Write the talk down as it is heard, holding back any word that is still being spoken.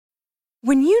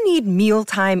When you need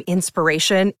mealtime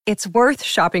inspiration, it's worth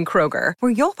shopping Kroger,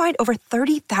 where you'll find over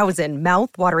 30,000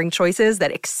 mouth-watering choices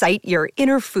that excite your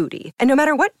inner foodie. And no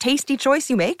matter what tasty choice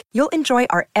you make, you'll enjoy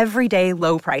our everyday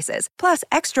low prices, plus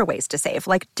extra ways to save,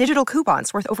 like digital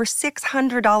coupons worth over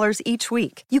 $600 each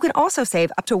week. You can also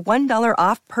save up to $1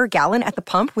 off per gallon at the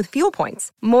pump with fuel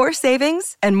points. More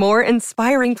savings and more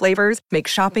inspiring flavors make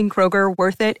shopping Kroger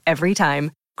worth it every time.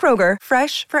 Kroger,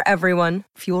 fresh for everyone.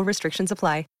 Fuel restrictions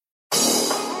apply.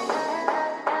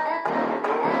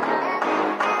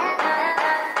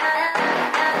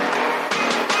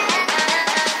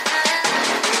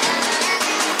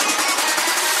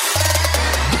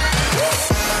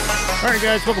 All right,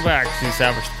 guys, welcome back to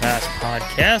Salvage the Pass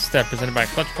podcast, presented by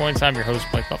Clutch Points. I'm your host,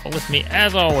 Blake Buffalo. With me,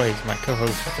 as always, my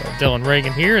co-host, Dylan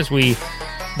Reagan here, as we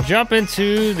jump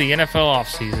into the NFL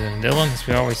offseason. Dylan, as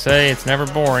we always say, it's never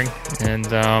boring. And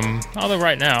although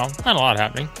right now, not a lot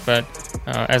happening, but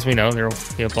as we know, there will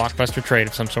be a blockbuster trade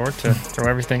of some sort to throw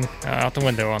everything out the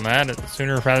window on that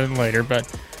sooner rather than later. But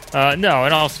no,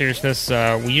 in all seriousness,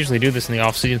 we usually do this in the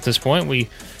offseason at this point. We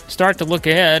start to look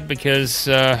ahead because,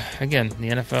 again, the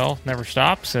NFL never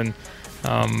stops. And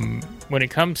when it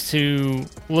comes to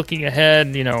looking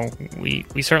ahead, you know,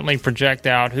 we certainly project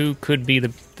out who could be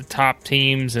the top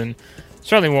teams, and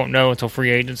certainly won't know until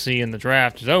free agency and the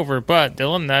draft is over. But,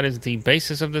 Dylan, that is the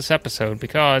basis of this episode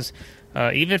because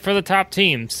even for the top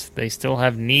teams, they still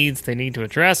have needs they need to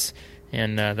address.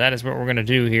 And that is what we're going to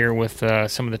do here with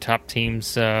some of the top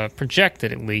teams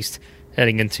projected, at least,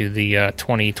 heading into the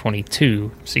 2022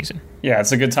 season. Yeah,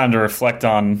 it's a good time to reflect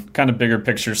on kind of bigger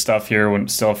picture stuff here when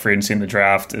still free agency in the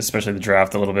draft, especially the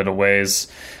draft a little bit of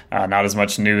ways. Not as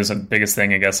much news. The biggest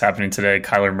thing, I guess, happening today,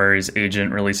 Kyler Murray's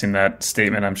agent releasing that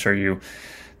statement. I'm sure you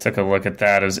took a look at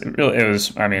that. It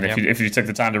was I mean, if you took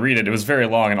the time to read it, it was very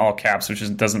long in all caps,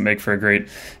 which doesn't make for a great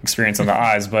experience on the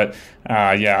eyes. But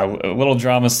yeah, a little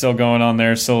drama still going on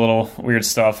there, still a little weird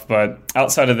stuff. But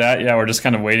outside of that, yeah, we're just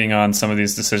kind of waiting on some of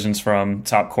these decisions from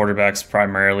top quarterbacks,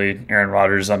 primarily Aaron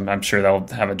Rodgers. I'm sure that'll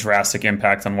have a drastic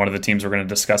impact on one of the teams we're going to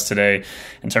discuss today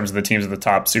in terms of the teams with the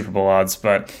top Super Bowl odds,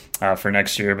 but for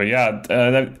next year. But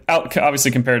yeah, obviously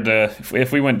compared to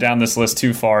if we went down this list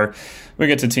too far, we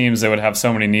get to teams that would have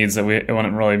so many needs that it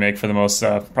wouldn't really make for the most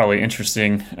probably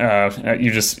interesting.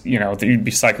 You'd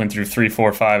be cycling through 3,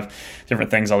 4, 5 different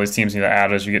things all these teams need to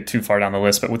add as you get too far down the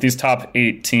list. But with these top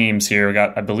 8 teams here, we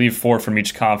got, I believe, 4 from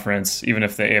each conference, even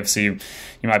if the AFC,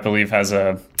 you might believe, has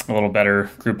a little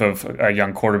better group of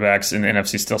young quarterbacks. In the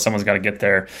NFC, still someone's got to get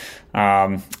there.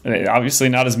 Obviously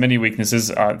not as many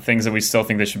weaknesses, things that we still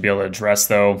think they should be able to address,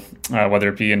 though, whether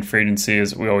it be in free agency,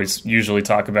 as we always usually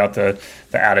talk about the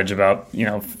adage about, you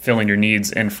know, filling your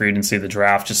needs in free agency, the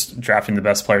draft, just drafting the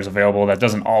best players available. That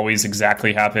doesn't always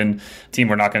exactly happen. Team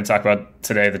we're not going to talk about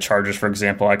today, the Chargers, for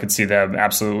example, I could see them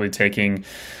absolutely taking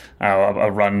a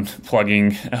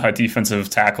run-plugging defensive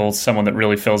tackle, someone that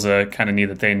really fills a kind of need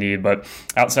that they need. But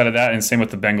outside of that, and same with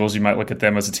the Bengals, you might look at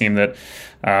them as a team that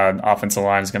offensive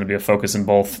line is going to be a focus in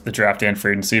both the draft and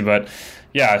free agency. But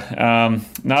yeah,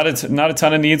 not a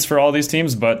ton of needs for all these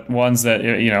teams, but ones that,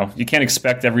 you know, you can't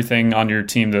expect everything on your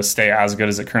team to stay as good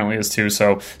as it currently is too.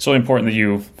 So it's really important that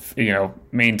you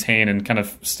maintain and kind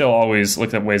of still always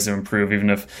look at ways to improve,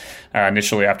 even if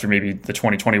initially after maybe the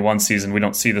 2021 season, we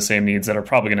don't see the same needs that are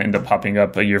probably going to end up popping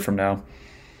up a year from now.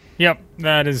 Yep,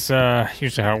 that is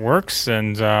usually how it works.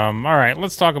 And all right,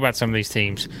 let's talk about some of these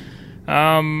teams.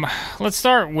 Let's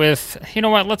start with,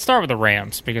 let's start with the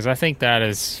Rams, because I think that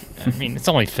is, it's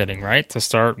only fitting, right, to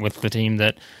start with the team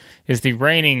that is the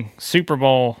reigning Super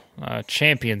Bowl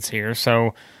champions here.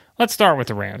 So let's start with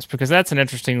the Rams, because that's an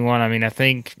interesting one. I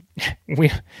think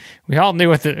we all knew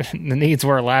what the needs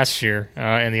were last year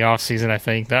in the offseason. I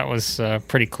think that was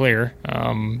pretty clear,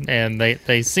 and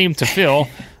they seem to fill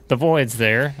the voids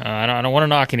there. I don't want to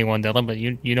knock anyone, Dylan, but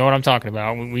you know what I'm talking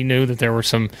about. We knew that there were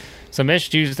some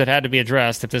issues that had to be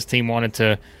addressed if this team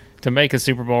wanted to make a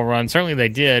Super Bowl run. Certainly they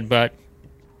did, but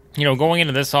going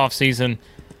into this offseason,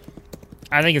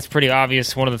 I think it's pretty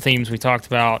obvious. One of the themes we talked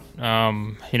about,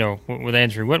 with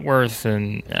Andrew Whitworth,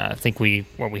 and I think we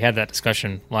had that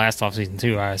discussion last offseason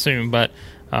too, I assume. But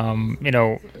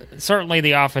certainly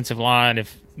the offensive line,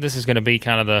 if this is going to be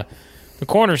kind of the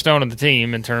cornerstone of the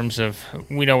team in terms of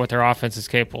we know what their offense is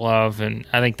capable of, and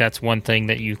I think that's one thing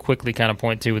that you quickly kind of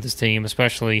point to with this team,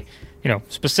 especially,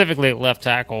 specifically at left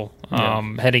tackle,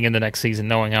 heading into next season,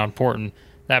 knowing how important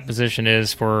that position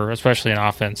is for especially an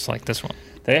offense like this one.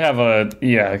 They have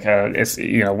it's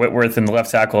Whitworth in the left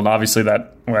tackle, and obviously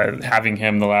that having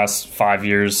him the last 5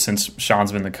 years since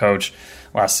Sean's been the coach,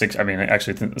 last six. I mean,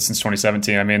 actually since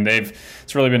 2017. I mean,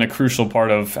 it's really been a crucial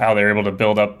part of how they're able to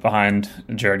build up behind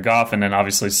Jared Goff, and then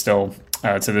obviously still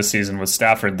to this season with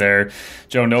Stafford there.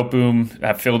 Joe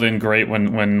Noteboom filled in great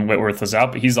when Whitworth was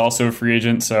out, but he's also a free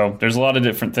agent. So there's a lot of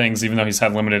different things. Even though he's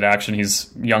had limited action,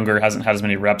 he's younger, hasn't had as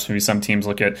many reps. Maybe some teams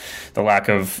look at the lack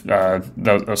of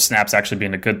those snaps actually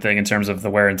being a good thing in terms of the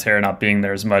wear and tear not being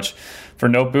there as much for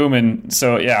Noteboom. And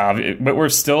so, yeah, but we're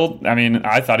still, I mean,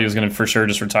 I thought he was going to for sure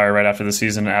just retire right after the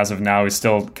season. As of now, he's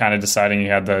still kind of deciding. He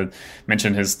had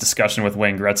mentioned his discussion with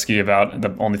Wayne Gretzky about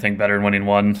the only thing better than winning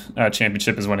one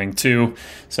championship is winning two.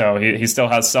 So he still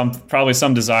has probably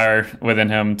some desire within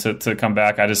him to come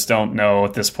back. I just don't know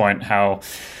at this point how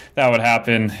that would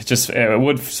happen. It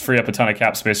would free up a ton of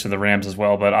cap space for the Rams as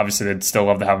well, but obviously they'd still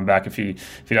love to have him back if he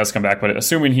does come back. But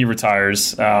assuming he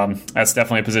retires, that's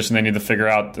definitely a position they need to figure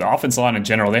out. The offensive line in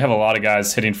general, they have a lot of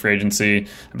guys hitting free agency.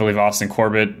 I believe Austin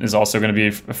Corbett is also going to be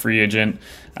a free agent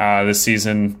this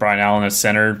season. Brian Allen at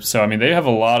center. So, I mean, they have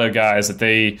a lot of guys that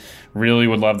they really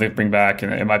would love to bring back,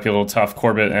 and it might be a little tough.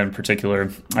 Corbett in particular,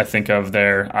 I think of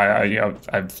there.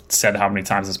 I've said how many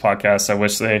times this podcast, I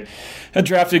wish they had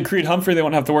drafted Creed Humphrey. They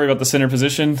wouldn't have to worry about the center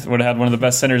position. Would have had one of the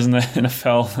best centers in the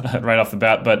NFL right off the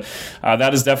bat. But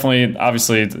that is definitely,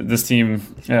 obviously, this team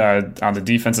on the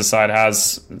defensive side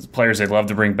has players they'd love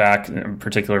to bring back, in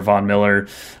particular Von Miller.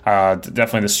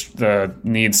 Definitely the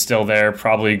need's still there.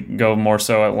 Probably go more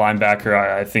so at linebacker.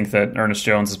 I think that Ernest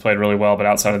Jones has played really well, but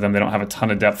outside of them, they don't have a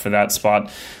ton of depth for that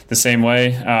spot the same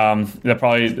way.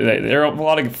 There are a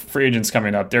lot of free agents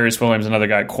coming up. Darius Williams, another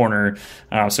guy at corner.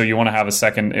 So you want to have a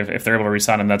second. If they're able to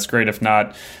re-sign him, that's great. If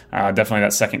not, definitely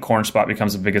that second corner spot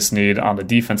becomes the biggest need on the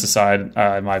defensive side,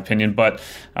 in my opinion. But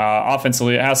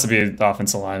offensively, it has to be the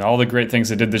offensive line. All the great things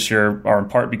they did this year are in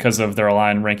part because of their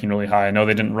line ranking really high. I know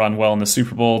they didn't run well in the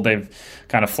Super Bowl. They've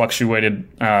kind of fluctuated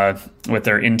with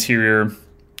their interior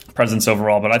presence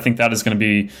overall, but I think that is going to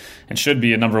be and should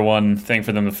be a number one thing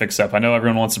for them to fix up. I know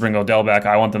everyone wants to bring Odell back.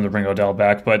 I want them to bring Odell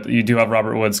back, but you do have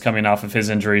Robert Woods coming off of his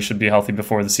injury, should be healthy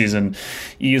before the season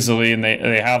easily, and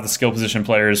they have the skill position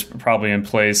players probably in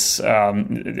place,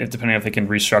 depending if they can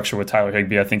restructure with Tyler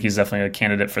Higbee. I think he's definitely a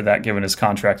candidate for that given his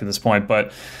contract at this point,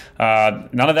 but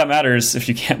none of that matters if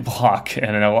you can't block,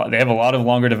 and they have a lot of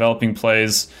longer developing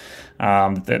plays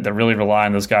that really rely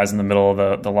on those guys in the middle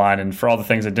of the line. And for all the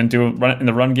things they didn't do in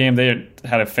the run game, they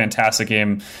had a fantastic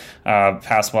game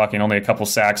pass blocking, only a couple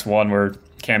sacks, one where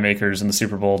Cam Akers in the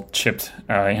Super Bowl chipped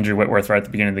Andrew Whitworth right at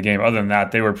the beginning of the game. Other than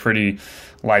that, they were pretty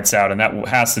lights out, and that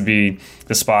has to be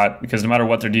the spot, because no matter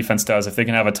what their defense does, if they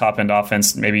can have a top-end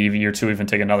offense, maybe year two even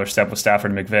take another step with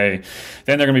Stafford and McVay,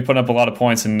 then they're going to be putting up a lot of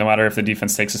points, and no matter if the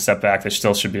defense takes a step back, they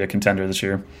still should be a contender this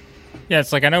year. Yeah,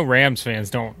 it's like I know Rams fans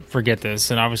don't forget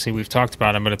this, and obviously we've talked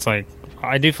about him, but it's like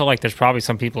I do feel like there's probably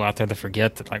some people out there that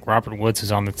forget that like Robert Woods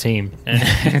is on the team. And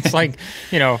it's like,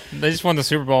 they just won the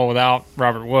Super Bowl without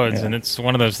Robert Woods, and it's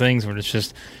one of those things where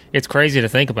it's crazy to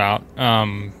think about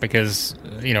because,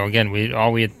 again,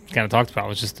 all we had kind of talked about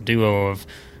was just the duo of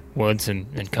Woods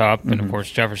and Kupp, and of course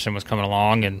Jefferson was coming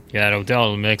along, and you had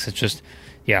Odell in the mix. It's just,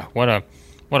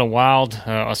 what a wild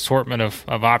assortment of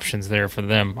options there for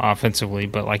them offensively.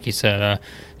 But like you said,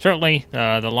 certainly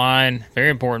the line, very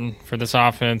important for this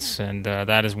offense, and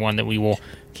that is one that we will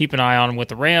keep an eye on with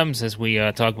the Rams as we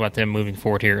talk about them moving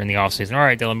forward here in the offseason. All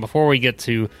right, Dylan, before we get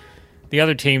to the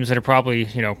other teams that are probably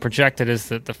projected as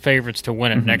the favorites to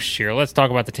win it next year, let's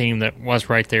talk about the team that was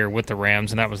right there with the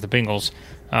Rams, and that was the Bengals.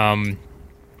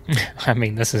 I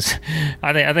mean,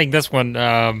 I think this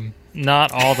one...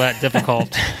 not all that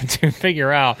difficult to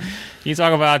figure out. You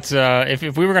talk about if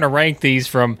we were going to rank these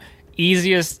from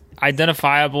easiest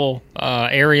identifiable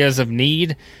areas of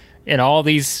need in all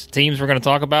these teams we're going to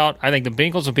talk about, I think the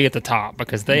Bengals will be at the top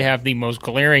because they have the most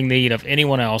glaring need of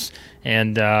anyone else,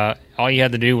 and all you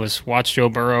had to do was watch Joe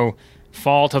Burrow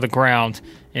fall to the ground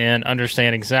and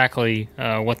understand exactly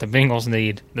what the Bengals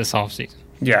need this offseason.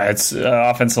 Yeah, it's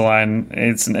offensive line.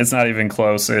 It's not even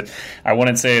close. I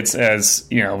wouldn't say it's as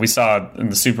we saw in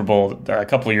the Super Bowl a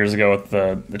couple of years ago with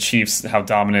the Chiefs, how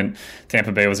dominant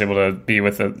Tampa Bay was able to be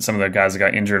with some of the guys that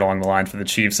got injured along the line for the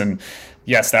Chiefs. And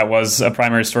yes, that was a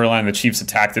primary storyline. The Chiefs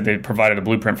attacked it. They provided a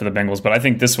blueprint for the Bengals. But I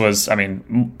think this was,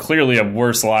 clearly a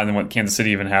worse line than what Kansas City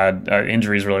even had.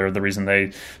 Injuries really were the reason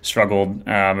they struggled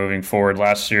moving forward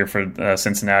last year for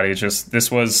Cincinnati. It's just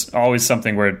this was always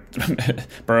something where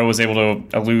Burrow was able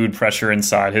to elude pressure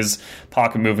inside. His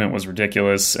pocket movement was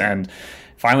ridiculous. And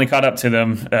finally caught up to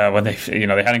them when they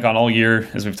hadn't gone all year,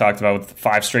 as we've talked about, with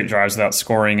 5 straight drives without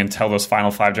scoring until those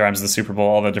final 5 drives of the Super Bowl.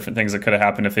 All the different things that could have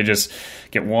happened if they just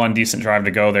get one decent drive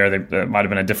to go there, that might have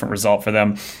been a different result for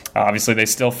them. Obviously, they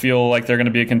still feel like they're going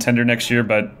to be a contender next year,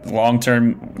 but long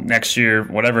term, next year,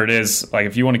 whatever it is, like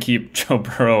if you want to keep Joe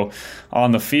Burrow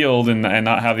on the field and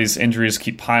not have these injuries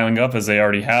keep piling up as they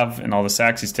already have and all the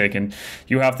sacks he's taken,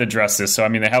 you have to address this. So I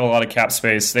mean, they have a lot of cap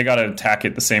space. They got to attack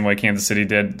it the same way Kansas City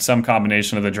did, some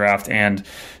combination of the draft and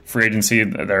free agency.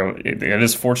 It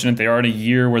is fortunate they are in a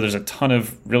year where there's a ton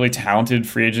of really talented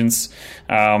free agents.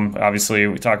 Obviously,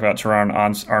 we talked about Teron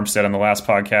Armstead on the last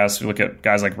podcast. We look at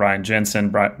guys like Ryan Jensen,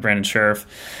 Brandon Sheriff,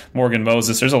 Morgan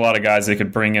Moses. There's a lot of guys they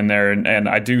could bring in there. And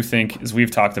I do think, as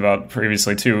we've talked about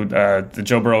previously too, the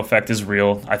Joe Burrow effect is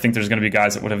real. I think there's going to be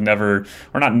guys that would have never,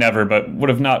 or not never, but would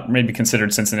have not maybe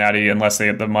considered Cincinnati unless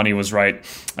the money was right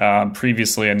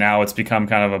previously. And now it's become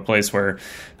kind of a place where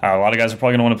a lot of guys are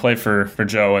probably going to want to play for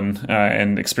Joe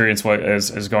and experience what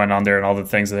is going on there and all the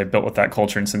things that they've built with that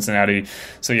culture in Cincinnati.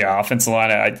 So yeah, offensive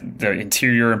line, the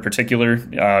interior in particular.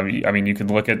 I mean, you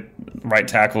could look at right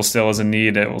tackle still as a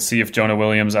need. We'll see if Jonah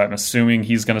Williams, I'm assuming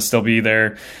he's going to still be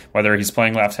there, whether he's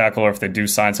playing left tackle or if they do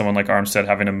sign someone like Armstead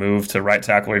having to move to right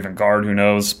tackle or even guard, who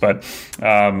knows. But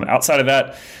outside of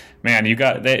that, man,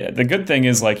 the good thing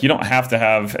is, like, you don't have to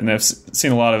have, and I've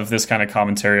seen a lot of this kind of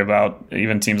commentary about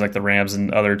even teams like the Rams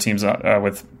and other teams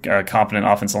with competent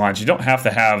offensive lines. You don't have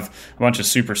to have a bunch of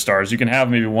superstars. You can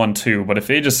have maybe 1, 2, but if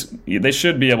they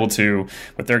should be able to,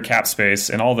 with their cap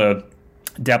space and all the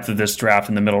depth of this draft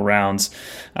in the middle rounds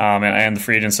and the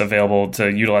free agents available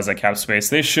to utilize that cap space,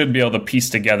 they should be able to piece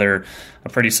together a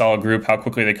pretty solid group. How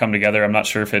quickly they come together, I'm not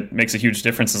sure if it makes a huge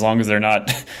difference as long as they're not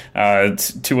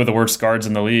 2 of the worst guards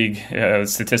in the league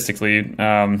statistically.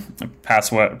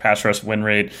 Pass rush win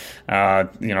rate,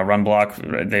 run block.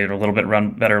 They had a little bit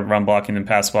better run blocking than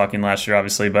pass blocking last year,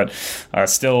 obviously, but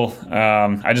still,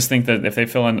 I just think that if they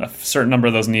fill in a certain number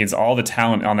of those needs, all the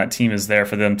talent on that team is there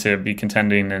for them to be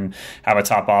contending and have a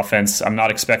top offense. I'm not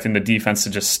expecting the defense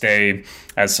to just stay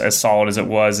as solid as it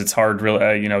was. It's hard,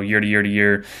 really, year to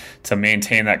year to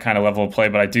maintain that kind of level of play.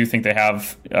 But I do think they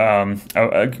have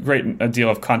a great deal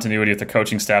of continuity with the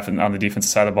coaching staff and on the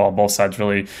defensive side of the ball, both sides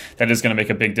really. That is going to make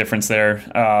a big difference there.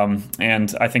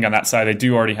 And I think on that side, they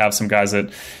do already have some guys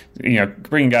that,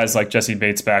 bringing guys like Jesse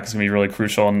Bates back is going to be really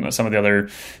crucial. And some of the other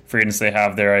free agents they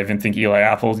have there, I even think Eli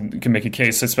Apple can make a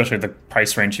case, especially at the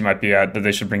price range he might be at, that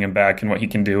they should bring him back and what he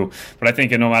can do. But I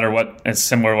think no matter what, it's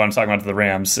similar to what I'm talking about to the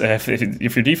Rams.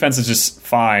 If your defense is just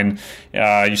fine,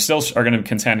 you still are going to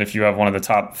contend if you have one of the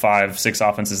top 5, 6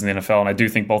 offenses in the NFL. And I do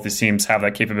think both these teams have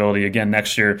that capability again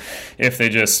next year if they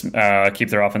just keep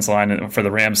their offensive line, for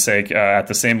the Rams' sake, at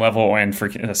the same level, and for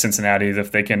Cincinnati,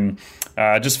 if they can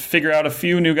just figure out a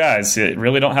few new guys. It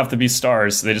really don't have to be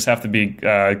stars. They just have to be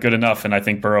good enough. And I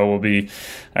think Burrow will be,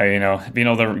 being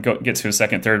able to get to his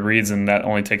second, third reads, and that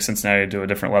only takes Cincinnati to a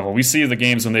different level. We see the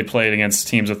games when they played against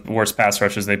teams with worse pass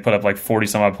rushes. They put up like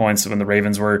 40-some-odd points when the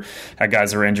Ravens had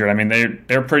guys that were injured. I mean,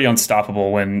 they're pretty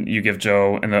unstoppable when you give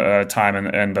Joe and the time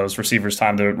and those receivers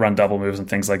time to run double moves and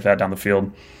things like that down the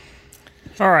field.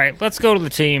 All right, let's go to the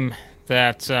team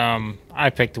that I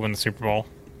picked to win the Super Bowl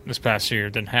this past year.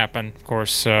 It didn't happen. Of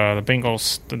course, the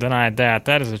Bengals denied that.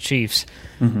 That is the Chiefs.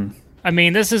 Mm-hmm. I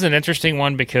mean, this is an interesting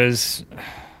one because,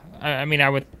 I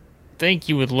would think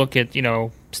you would look at,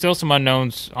 still some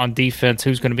unknowns on defense,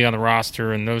 who's going to be on the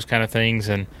roster and those kind of things.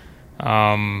 And,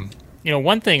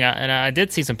 one thing, and I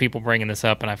did see some people bringing this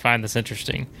up, and I find this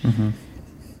interesting.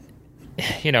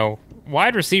 Mm-hmm.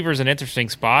 Wide receiver is an interesting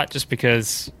spot just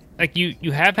because, like,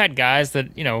 you have had guys that,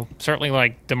 certainly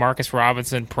like Demarcus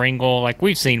Robinson, Pringle, like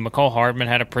we've seen. McCole Hardman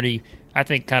had a pretty, I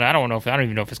think, I don't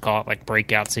even know if it's called like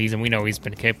breakout season. We know he's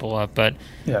been capable of, but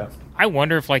yeah, I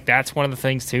wonder if like that's one of the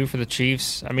things too for the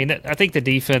Chiefs. I mean, I think the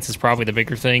defense is probably the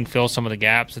bigger thing, fill some of the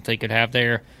gaps that they could have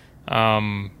there,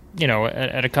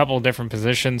 at a couple of different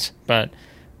positions. But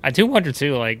I do wonder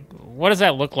too, like, what does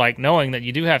that look like knowing that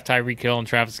you do have Tyreek Hill and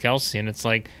Travis Kelce? And it's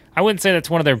like, I wouldn't say that's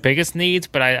one of their biggest needs,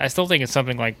 but I still think it's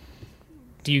something like,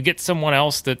 do you get someone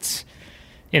else that's,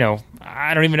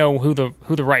 I don't even know who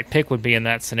the right pick would be in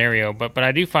that scenario, but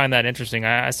I do find that interesting.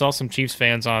 I saw some Chiefs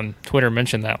fans on Twitter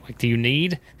mention that. Like, do you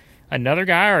need another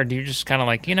guy, or do you just kind of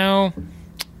like,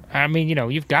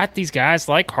 you've got these guys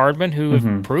like Hardman who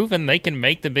have proven they can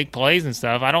make the big plays and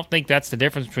stuff. I don't think that's the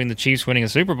difference between the Chiefs winning a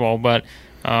Super Bowl, but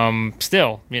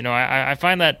still, I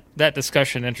find that that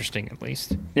discussion interesting, at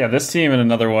least. Yeah, this team and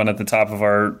another one at the top of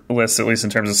our list, at least in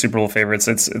terms of Super Bowl favorites,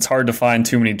 it's hard to find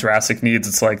too many drastic needs.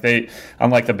 It's like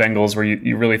unlike the Bengals, where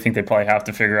you really think they probably have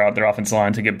to figure out their offensive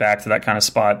line to get back to that kind of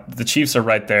spot. The Chiefs are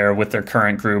right there with their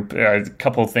current group. A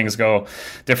couple of things go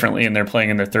differently, and they're playing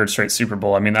in their third straight Super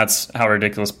Bowl. I mean, that's how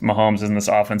ridiculous Mahomes and this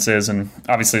offense is. And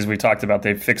obviously, as we talked about,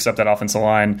 they've fixed up that offensive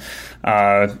line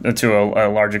to a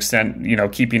large extent. You know,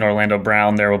 keeping Orlando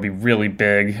Brown there will be really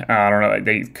big. I don't know.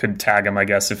 They could tag him, I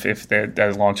guess, if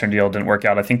that long-term deal didn't work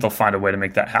out. I think they'll find a way to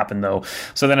make that happen, though.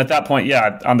 So then at that point,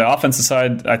 yeah, on the offensive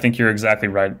side, I think you're exactly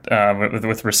right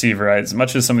with receiver. Right? As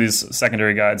much as some of these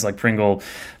secondary guys like Pringle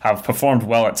have performed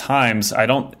well at times,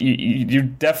 you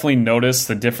definitely notice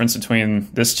the difference between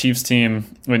this Chiefs team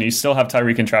when you still have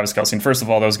Tyreek and Travis Kelce. And first of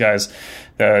all, those guys,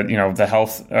 the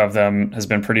health of them has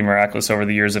been pretty miraculous over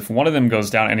the years. If one of them goes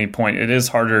down at any point, it is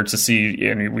harder to see,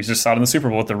 and we just saw it in the Super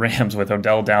Bowl with the Rams with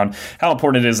Odell down, how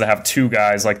important it is to have two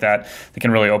guys like that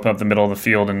can really open up the middle of the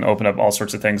field and open up all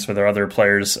sorts of things for their other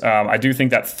players. I do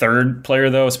think that third player,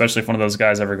 though, especially if one of those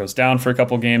guys ever goes down for a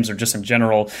couple games or just in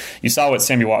general, you saw what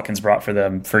Sammy Watkins brought for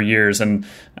them for years. And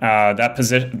that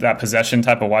possession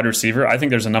type of wide receiver, I think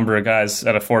there's a number of guys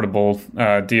at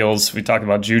affordable deals. We talked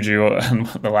about Juju on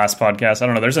the last podcast. I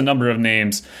don't know. There's a number of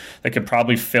names that could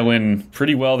probably fill in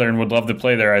pretty well there and would love to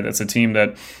play there. That's a team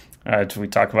that we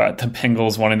talk about the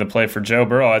Bengals wanting to play for Joe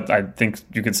Burrow. I think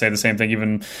you could say the same thing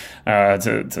even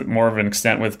to more of an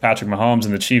extent with Patrick Mahomes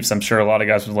and the Chiefs. I'm sure a lot of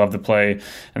guys would love to play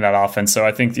in that offense. So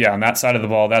I think, yeah, on that side of the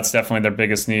ball, that's definitely their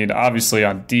biggest need. Obviously,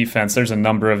 on defense, there's a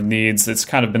number of needs. It's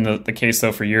kind of been the case,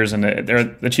 though, for years. And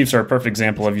the Chiefs are a perfect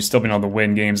example of you still being able to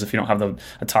win games if you don't have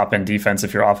a top-end defense,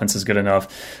 if your offense is good enough.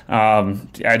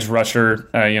 Edge rusher,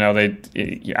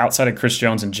 outside of Chris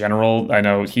Jones in general, I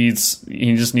know he just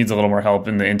needs a little more help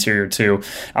in the interior too.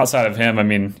 Outside of him, I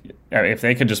mean, if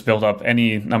they could just build up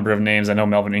any number of names, I know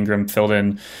Melvin Ingram filled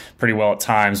in pretty well at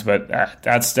times, but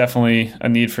that's definitely a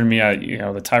need for me.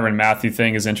 The Tyrann Mathieu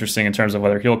thing is interesting in terms of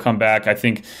whether he'll come back. I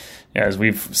think, as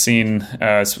we've seen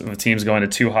teams going to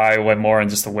too high way more, and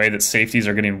just the way that safeties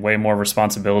are getting way more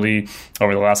responsibility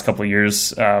over the last couple of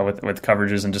years with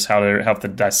coverages and just how to help to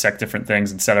dissect different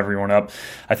things and set everyone up.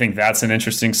 I think that's an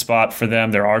interesting spot for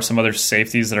them. There are some other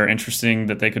safeties that are interesting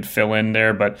that they could fill in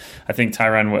there, but I think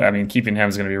Tyrann, keeping him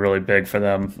is going to be really big for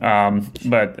them.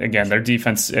 But again, their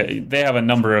defense, they have a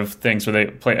number of things where they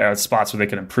play spots where they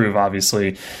can improve,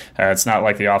 obviously. It's not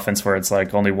like the offense where it's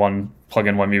like only one plug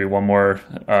in maybe one more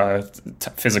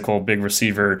physical big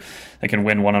receiver that can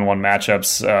win one-on-one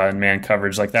matchups and man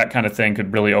coverage. Like that kind of thing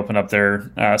could really open up their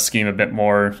scheme a bit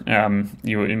more.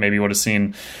 You maybe would have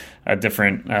seen a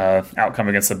different outcome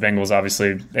against the Bengals.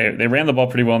 Obviously, they ran the ball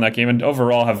pretty well in that game and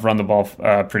overall have run the ball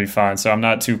pretty fine. So I'm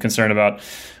not too concerned about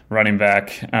running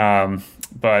back.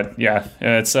 But yeah,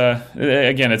 it's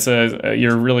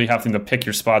you're really having to pick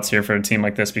your spots here for a team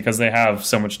like this because they have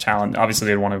so much talent. Obviously,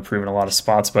 they want to improve in a lot of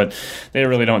spots, but they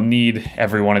really don't need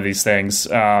every one of these things.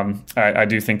 I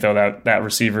do think, though, that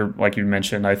receiver, like you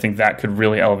mentioned, I think that could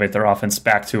really elevate their offense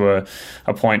back to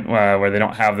a point where they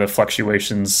don't have the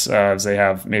fluctuations as they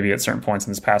have maybe at certain points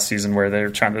in this past season where they're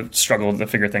trying to struggle to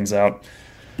figure things out.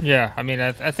 Yeah, I mean,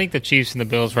 I think the Chiefs and the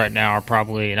Bills right now are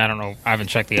probably, and I don't know, I haven't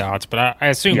checked the odds, but I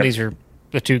assume these are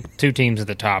the two teams at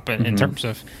the top in terms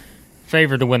of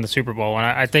favor to win the Super Bowl. And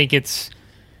I think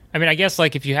I guess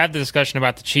like if you have the discussion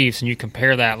about the Chiefs and you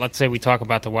compare that, let's say we talk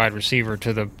about the wide receiver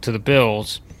to the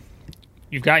Bills,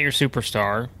 you've got your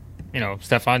superstar,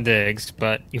 Stephon Diggs,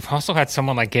 but you've also had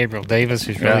someone like Gabriel Davis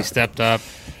who's really stepped up.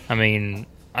 I mean,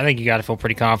 I think you got to feel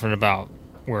pretty confident about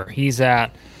where he's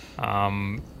at.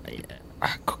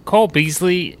 Cole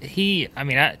Beasley,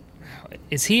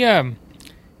 is he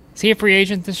a free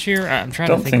agent this year? I'm trying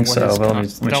to think of what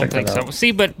his let me don't check think that so. out.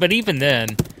 See, but even then,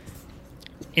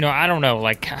 I don't know.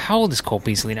 Like, how old is Cole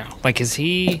Beasley now? Like, is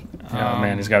he?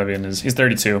 He's got to be he's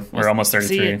 32 or almost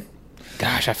 33.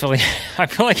 Gosh, I feel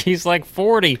like he's like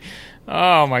 40.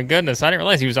 Oh my goodness, I didn't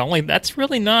realize he was only. That's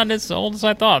really not as old as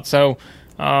I thought. So,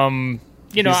 I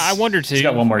wonder too. He's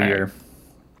got one more year.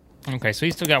 Okay, so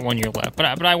he's still got 1 year left.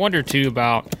 But I wonder too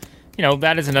about.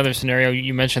 That is another scenario.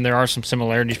 You mentioned there are some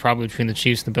similarities probably between the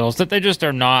Chiefs and the Bills, that they just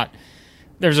are not.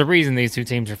 There's a reason these two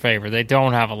teams are favored. They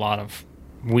don't have a lot of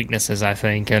weaknesses, I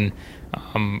think. And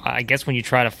I guess when you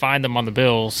try to find them on the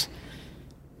Bills,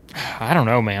 I don't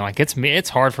know, man. Like it's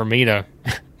hard for me to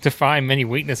find many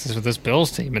weaknesses with this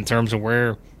Bills team in terms of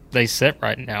where they sit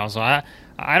right now. So I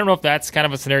don't know if that's kind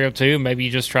of a scenario too. Maybe you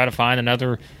just try to find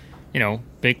another,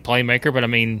 big playmaker. But I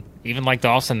mean, even like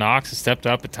Dawson Knox has stepped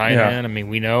up at tight end. I mean,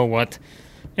 we know what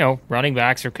running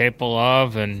backs are capable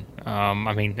of, and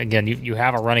again, you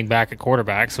have a running back at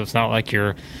quarterback, so it's not like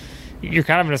you're you're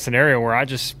kind of in a scenario where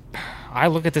I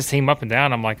look at this team up and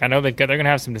down. I'm like, I know they're going to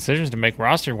have some decisions to make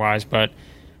roster wise, but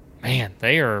man,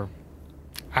 they are.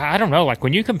 I don't know. Like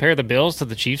when you compare the Bills to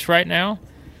the Chiefs right now,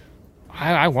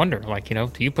 I wonder. Like do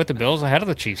you put the Bills ahead of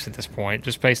the Chiefs at this point,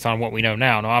 just based on what we know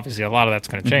now? Now, obviously, a lot of that's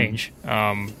going to change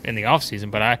in the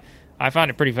offseason, but I find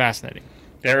it pretty fascinating.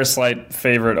 They're a slight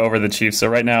favorite over the Chiefs. So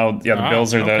right now, the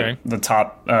Bills are the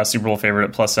top Super Bowl favorite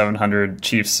at plus 700,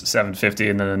 Chiefs 750,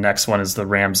 and then the next one is the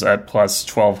Rams at plus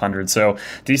 1,200. So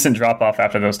decent drop-off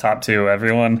after those top two.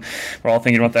 We're all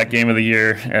thinking about that game of the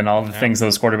year and all the things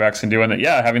those quarterbacks can do. And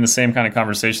having the same kind of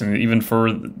conversation, even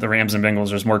for the Rams and Bengals,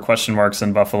 there's more question marks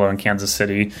in Buffalo and Kansas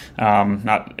City.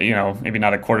 Not maybe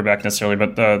not a quarterback necessarily,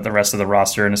 but the rest of the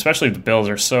roster. And especially the Bills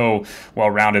are so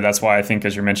well-rounded. That's why I think,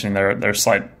 as you're mentioning, they're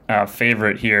slight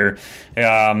favorite here.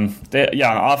 On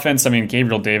offense, I mean,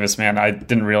 Gabriel Davis, man, I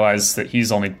didn't realize that he's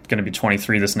only going to be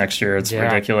 23 this next year. It's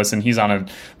ridiculous, and he's on a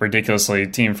ridiculously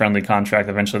team-friendly contract.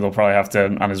 Eventually, they'll probably have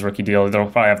to, on his rookie deal,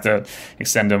 they'll probably have to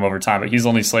extend him over time. But he's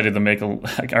only slated to make or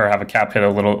have a cap hit a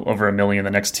little over $1 million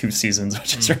the next 2 seasons,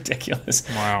 which is ridiculous.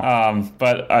 Wow.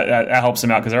 But that helps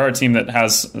him out because they're a team that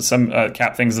has some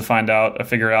cap things to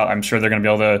figure out. I'm sure they're going to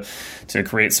be able to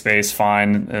create space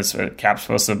fine. As cap's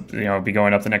supposed to be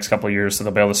going up the next couple of years, so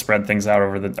they'll be able to spread things out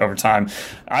over time.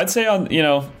 I'd say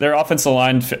their offensive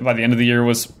line by the end of the year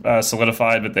was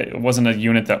solidified, but it wasn't a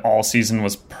unit that all season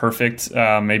was perfect.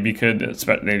 Maybe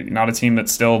not a team that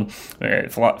still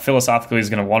philosophically is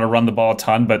going to want to run the ball a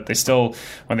ton, but they still,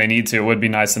 when they need to, it would be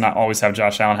nice to not always have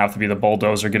Josh Allen have to be the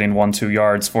bulldozer getting 1-2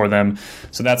 yards for them.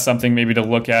 So that's something maybe to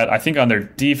look at. I think on their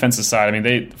defensive side, I mean,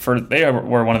 they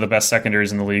were one of the best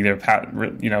secondaries in the league.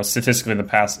 They're statistically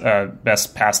the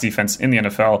best pass defense in the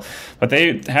NFL, but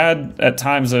they had at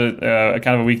times a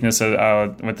kind of a weakness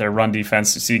with their run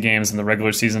defense. You see games in the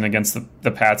regular season against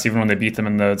the Pats, even when they beat them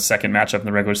in the second matchup in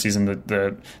the regular season,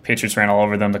 the Patriots ran all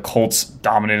over them. The Colts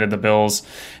dominated the Bills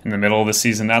in the middle of the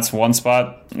season. That's one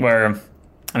spot where,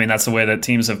 I mean, that's the way that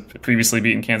teams have previously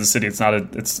beaten Kansas City. It's not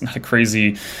a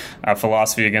crazy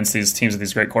philosophy against these teams with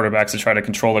these great quarterbacks to try to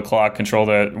control the clock,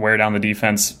 wear down the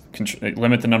defense,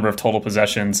 limit the number of total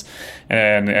possessions,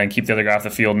 and keep the other guy off the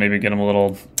field. Maybe get them a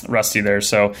little rusty there.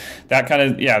 So that kind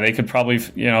of they could probably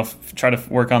try to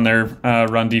work on their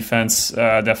run defense.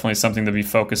 Definitely something to be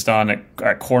focused on at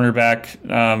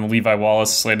cornerback. Levi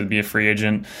Wallace slated to be a free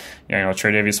agent.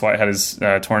 Tre'Davious White had his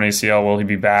torn ACL. Will he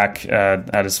be back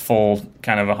at his full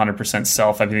kind of 100%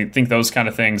 self? I think those kind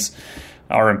of things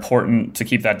are important to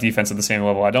keep that defense at the same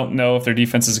level. I don't know if their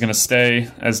defense is going to stay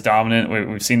as dominant.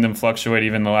 We've seen them fluctuate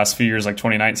even the last few years, like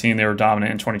 2019. They were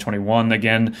dominant in 2021.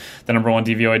 Again, the number one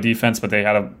DVOA defense, but they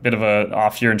had a bit of an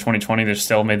off year in 2020. They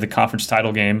still made the conference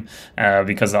title game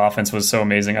because the offense was so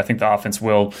amazing. I think the offense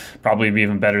will probably be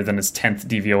even better than its 10th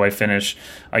DVOA finish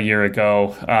a year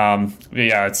ago.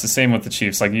 It's the same with the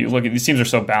Chiefs. Like, you look at these teams are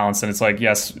so balanced, and it's like,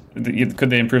 yes, could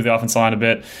they improve the offensive line a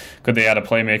bit? Could they add a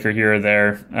playmaker here or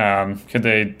there? Could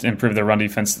they improve their run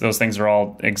defense? Those things are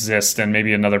all exist, and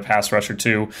maybe another pass rusher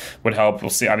too would help.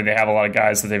 We'll see. I mean, they have a lot of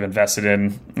guys that they've invested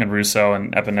in Russo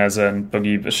and Epineza and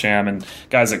Boogie Basham, and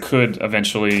guys that could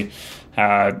eventually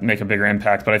make a bigger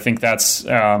impact. But I think that's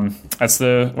where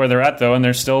they're at, though, and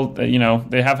they're still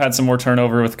they have had some more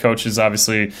turnover with coaches,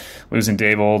 obviously losing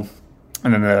Dable,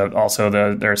 and then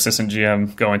their assistant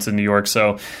GM going to New York.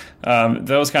 So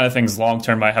those kind of things long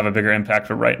term might have a bigger impact,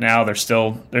 but right now they're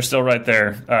still right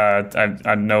there.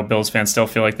 I know Bills fans still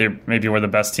feel like they maybe were the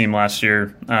best team last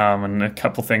year, and a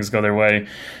couple things go their way.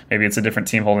 Maybe it's a different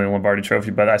team holding the Lombardi Trophy,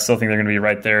 but I still think they're going to be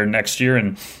right there next year.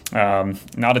 And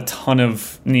not a ton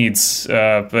of needs,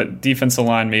 but defensive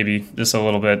line maybe just a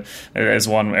little bit is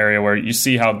one area where you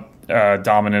see how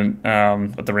dominant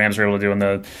what the Rams were able to do in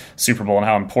the Super Bowl and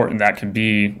how important that can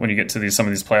be when you get to some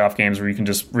of these playoff games where you can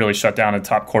just really shut down a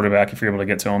top quarterback if you're able to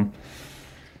get to him.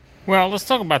 Well, let's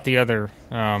talk about the other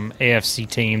AFC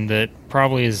team that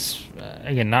probably is,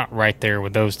 again, not right there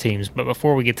with those teams. But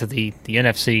before we get to the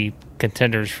NFC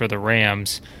contenders for the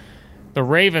Rams, the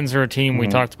Ravens are a team we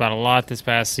talked about a lot this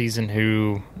past season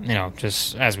who,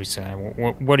 just as we said,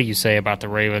 what do you say about the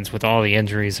Ravens with all the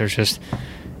injuries? There's just...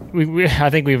 I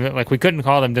think we couldn't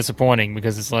call them disappointing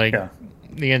because it's like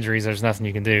the injuries, there's nothing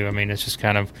you can do. I mean, it's just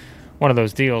kind of one of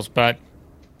those deals. But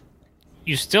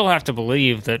you still have to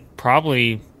believe that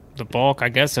probably the bulk, I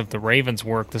guess, of the Ravens'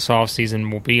 work this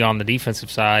offseason will be on the defensive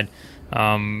side.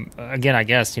 Again, I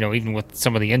guess, even with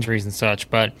some of the injuries and such.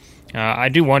 But I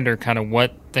do wonder kind of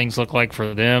what things look like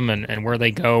for them and where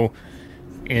they go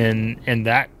in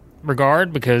that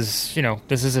regard, because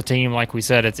this is a team, like we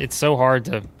said, it's so hard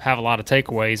to have a lot of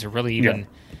takeaways or really even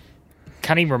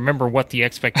can't even remember what the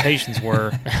expectations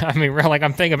were. I mean, like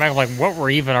I'm thinking back, like what were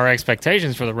even our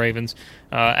expectations for the Ravens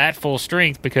at full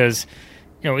strength? Because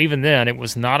even then, it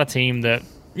was not a team that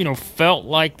felt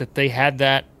like that they had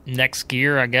that next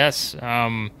gear, I guess,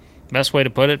 best way to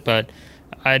put it. But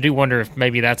I do wonder if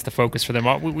maybe that's the focus for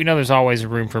them. We know there's always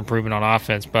room for improvement on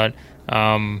offense, but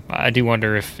I do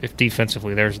wonder if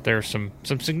defensively there's some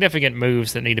significant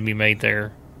moves that need to be made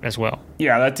there as well.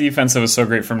 Yeah, that defense that was so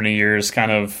great for many years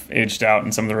kind of aged out,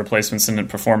 and some of the replacements didn't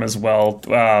perform as well.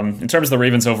 In terms of the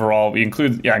Ravens overall, we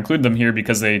include them here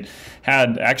because they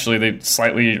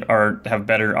slightly have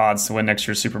better odds to win next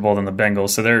year's Super Bowl than the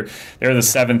Bengals. So they're the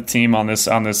seventh team on this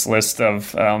list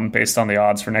of based on the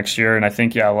odds for next year. And I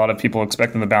think a lot of people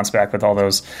expect them to bounce back with all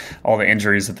the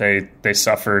injuries that they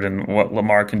suffered and what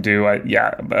Lamar can do.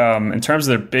 In terms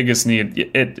of their biggest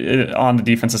need, on the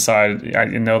defensive side, I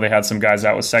know they had some guys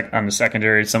out on the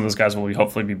secondary. Some of those guys will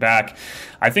hopefully be back.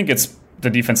 I think it's the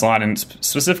defensive line and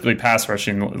specifically pass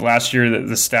rushing. Last year,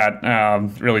 the stat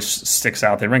really sticks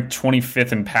out. They ranked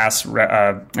 25th in pass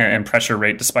and pressure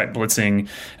rate despite blitzing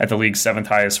at the league's seventh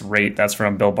highest rate. That's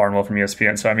from Bill Barnwell from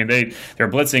ESPN. So, I mean, they were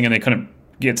blitzing and they couldn't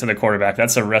get to the quarterback.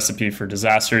 That's a recipe for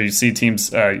disaster. You see teams,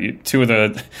 two of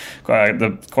the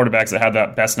quarterbacks that had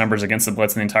the best numbers against the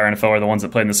blitz in the entire NFL are the ones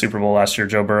that played in the Super Bowl last year,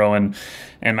 Joe Burrow and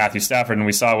Matthew Stafford. And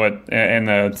we saw what in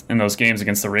those games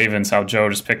against the Ravens, how Joe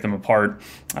just picked them apart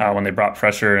when they brought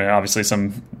pressure. And obviously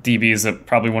some DBs that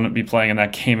probably wouldn't be playing in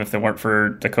that game if they weren't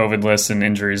for the COVID list and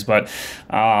injuries. But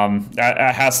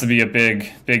that has to be a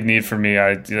big need for me.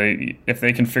 If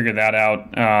they can figure that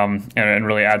out and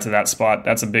really add to that spot,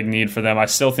 that's a big need for them. I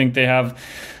still think they have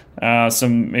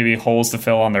some maybe holes to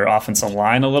fill on their offensive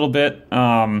line a little bit.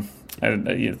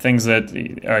 Things that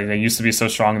they used to be so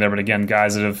strong there, but again,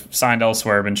 guys that have signed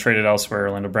elsewhere, been traded elsewhere,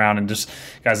 Orlando Brown, and just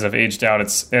guys that have aged out.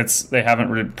 They haven't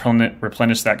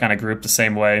replenished that kind of group the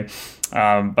same way.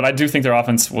 But I do think their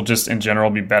offense will just in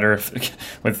general be better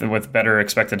with better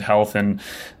expected health and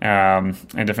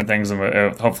different things.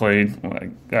 Hopefully,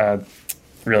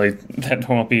 really that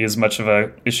won't be as much of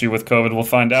a issue with COVID. We'll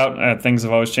find out. Things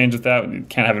have always changed with that. We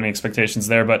can't have any expectations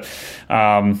there, but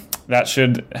that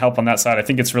should help on that side. I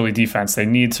think it's really defense. They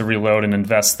need to reload and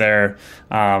invest there,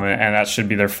 and that should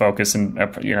be their focus. And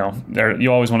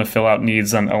you always want to fill out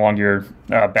needs along your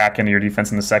back end of your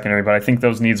defense in the secondary, but I think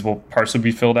those needs will partially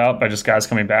be filled out by just guys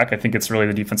coming back. I think it's really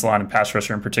the defensive line and pass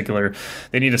rusher in particular.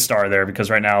 They need a star there because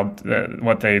right now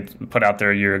what they put out there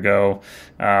a year ago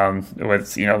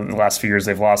with the last few years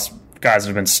they've lost guys that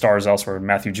have been stars elsewhere,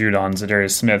 Matthew Judon,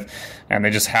 Zadarius Smith, and they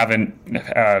just haven't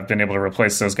been able to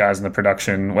replace those guys in the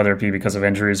production, whether it be because of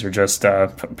injuries or just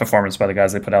performance by the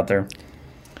guys they put out there.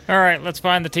 All right, let's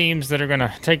find the teams that are going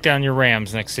to take down your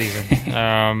Rams next season.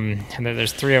 And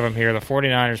there's three of them here. The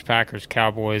 49ers, Packers,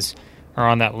 Cowboys are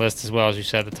on that list as well, as you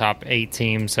said, the top 8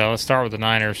 teams. So let's start with the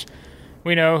Niners.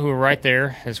 We know who are right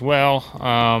there as well.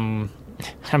 I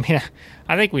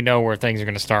think we know where things are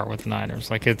going to start with the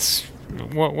Niners. Like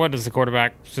what does the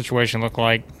quarterback situation look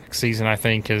like next season? I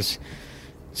think is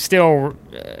still,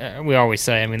 we always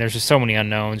say, there's just so many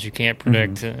unknowns you can't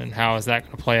predict, and how is that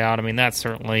going to play out? that's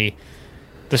certainly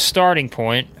the starting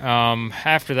point.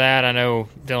 After that, I know,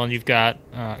 Dylan, you've got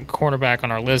cornerback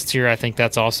on our list here. I think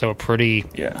that's also a pretty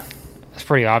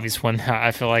obvious one.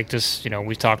 I feel like just,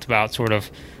 we talked about sort of,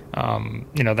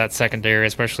 that secondary,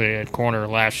 especially at corner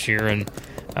last year, and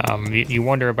you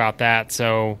wonder about that.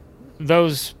 So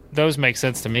those make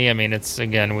sense to me. It's,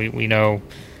 again, we know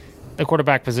the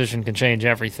quarterback position can change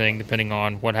everything depending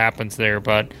on what happens there,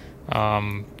 but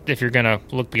if you're going to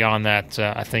look beyond that,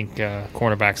 I think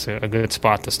cornerback's a good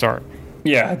spot to start.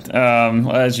 Yeah,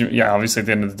 obviously at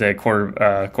the end of the day,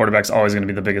 quarterback's always going to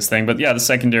be the biggest thing. But yeah, the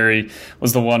secondary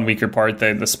was the one weaker part.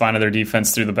 The spine of their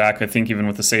defense through the back. I think even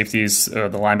with the safeties, the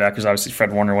linebackers, obviously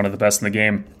Fred Warner, one of the best in the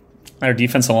game. Their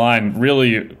defensive line,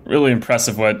 really, really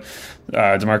impressive what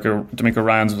DeMeco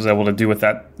Ryans was able to do with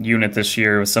that unit this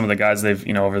year with some of the guys they've,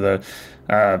 over the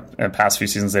past few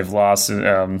seasons they've lost,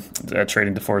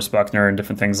 trading DeForest Buckner and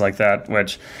different things like that,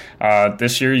 which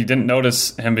this year you didn't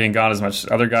notice him being gone as much.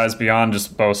 Other guys beyond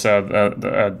just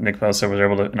Bosa, Nick Bosa was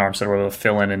able to, and Armstead were able to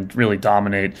fill in and really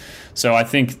dominate. So I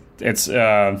think it's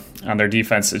on their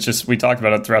defense. It's just, we talked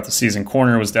about it throughout the season.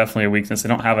 Corner was definitely a weakness. They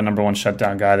don't have a number one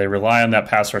shutdown guy. They rely on that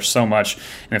pass rush so much,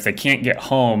 and if they can't get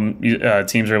home,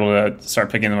 teams are able to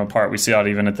start picking them apart. We see it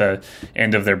even at the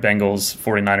end of their Bengals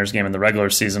 49ers game in the regular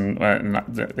season.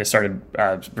 They started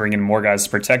bringing more guys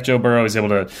to protect Joe Burrow. He's able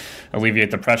to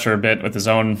alleviate the pressure a bit with his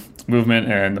own movement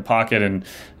and the pocket, and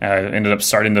ended up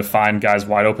starting to find guys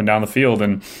wide open down the field.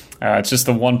 And It's just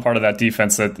the one part of that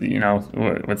defense that,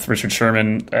 with Richard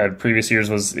Sherman previous years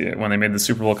was when they made the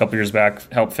Super Bowl a couple years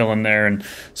back, helped fill in there, and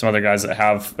some other guys that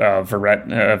have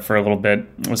Verrett for a little bit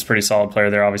was a pretty solid player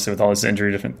there, obviously with all his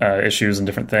injury different issues and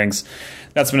different things.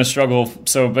 That's been a struggle.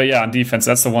 So, but yeah, on defense,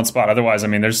 that's the one spot. Otherwise, I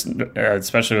mean, there's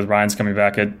especially with Ryans coming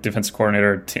back at defensive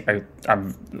coordinator,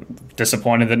 I'm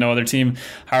disappointed that no other team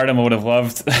hired him. I would have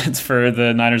loved for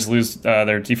the Niners to lose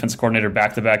their defensive coordinator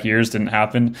back-to-back years. Didn't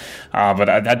happen. But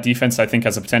that defense, I think,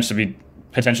 has a potential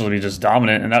to be just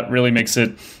dominant, and that really makes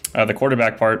it the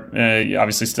quarterback part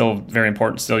obviously still very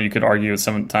important. Still, you could argue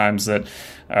sometimes that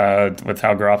with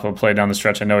how Garoppolo played down the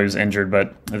stretch, I know he was injured,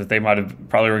 but that they might have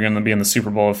probably were going to be in the Super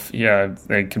Bowl if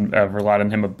they can relied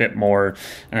on him a bit more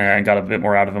and got a bit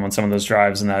more out of him on some of those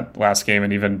drives in that last game.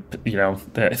 And even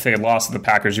if they had lost to the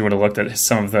Packers, you would have looked at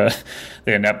some of the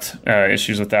inept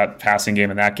issues with that passing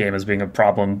game in that game as being a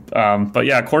problem. But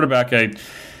yeah, quarterback,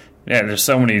 there's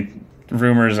so many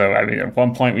rumors. I mean, at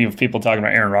one point we have people talking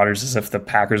about Aaron Rodgers as if the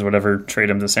Packers would ever trade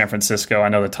him to San Francisco. I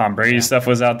know the Tom Brady stuff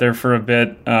was out there for a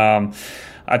bit.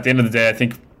 At the end of the day, I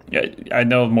think I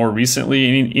know more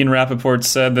recently Ian Rappaport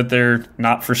said that they're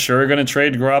not for sure going to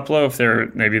trade Garoppolo. If they're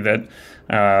maybe that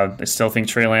they still think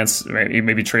Trey Lance,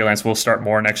 maybe Trey Lance will start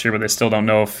more next year, but they still don't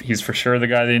know if he's for sure the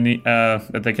guy they need,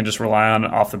 that they can just rely on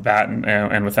off the bat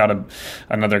and without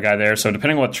another guy there. So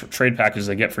depending on what trade package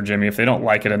they get for Jimmy, if they don't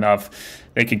like it enough,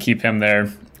 they could keep him there.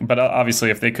 But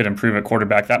obviously, if they could improve at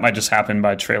quarterback, that might just happen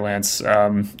by Trey Lance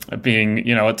being,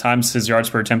 at times his yards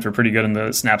per attempt were pretty good in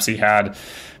the snaps he had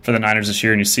for the Niners this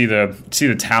year, and you see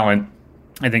the talent.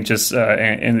 I think just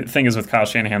and the thing is with Kyle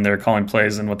Shanahan, they're calling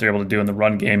plays and what they're able to do in the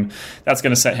run game. That's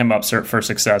going to set him up for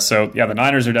success. So yeah, the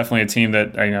Niners are definitely a team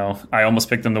that I almost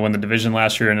picked them to win the division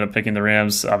last year. Ended up picking the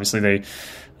Rams. Obviously they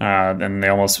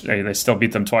still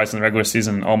beat them twice in the regular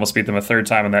season and almost beat them a third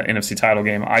time in that NFC title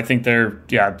game. I think they're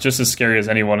just as scary as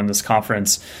anyone in this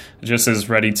conference, just as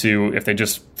ready to, if they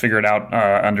just figure it out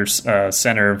under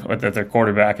center with their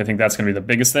quarterback. I think that's going to be the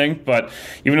biggest thing. But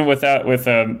even with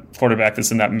a quarterback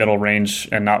that's in that middle range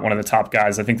and not one of the top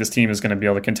guys, I think this team is going to be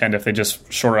able to contend if they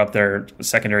just shore up their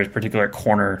secondary, particular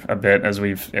corner a bit, as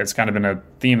it's kind of been a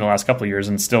theme the last couple of years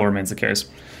and still remains the case.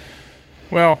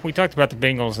 Well, we talked about the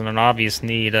Bengals and an obvious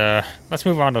need. Let's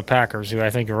move on to the Packers, who I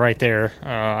think are right there.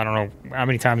 I don't know how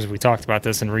many times have we talked about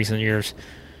this in recent years.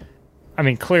 I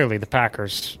mean, clearly the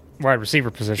Packers' wide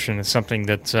receiver position is something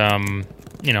that,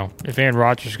 if Aaron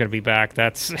Rodgers is going to be back,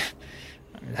 it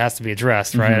has to be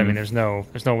addressed, right? Mm-hmm. I mean, there's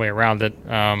no way around it.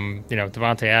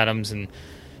 Devontae Adams, and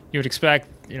you would expect,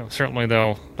 certainly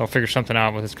they'll figure something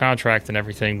out with his contract and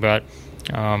everything, but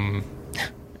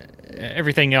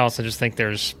everything else, I just think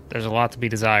there's a lot to be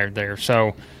desired there.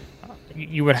 So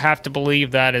you would have to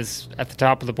believe that is at the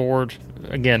top of the board,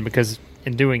 again, because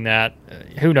in doing that,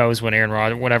 who knows when Aaron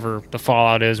Rodgers, whatever the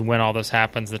fallout is, when all this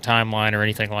happens, the timeline or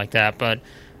anything like that. But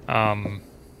I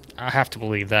have to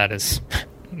believe that is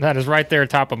right there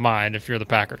top of mind if you're the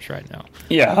Packers right now.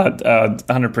 Yeah,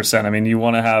 100%. I mean, you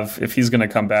want to have, if he's going to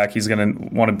come back, he's going to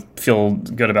want to feel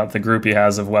good about the group he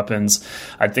has of weapons.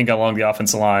 I think along the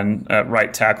offensive line,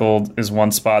 right tackle is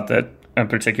one spot that in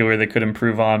particular they could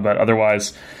improve on, but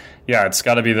otherwise, yeah, it's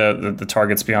got to be the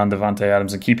targets beyond Devontae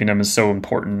Adams, and keeping him is so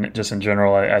important just in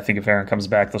general. I think if Aaron comes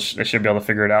back, they should be able to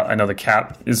figure it out. I know the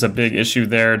cap is a big issue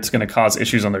there. It's going to cause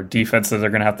issues on their defense that they're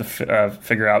going to have to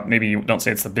figure out. Maybe you don't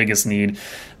say it's the biggest need,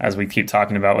 as we keep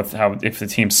talking about with how if the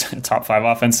team's top 5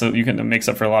 offense, so you can it makes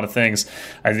up for a lot of things.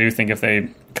 I do think if they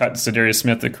cut Zadarius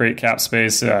Smith to create cap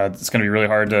space, it's going to be really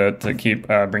hard to keep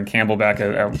bring Campbell back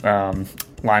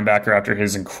linebacker after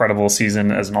his incredible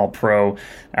season as an all-pro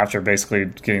after basically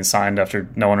getting signed after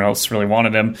no one else really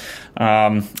wanted him.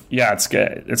 It's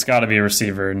got to be a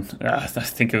receiver. And I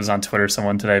think it was on Twitter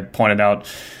someone today pointed out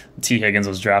T. Higgins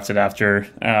was drafted after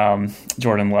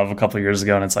Jordan Love a couple of years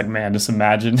ago, and it's like, man, just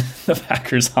imagine the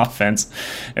Packers offense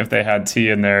if they had T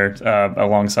in there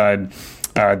alongside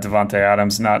Devontae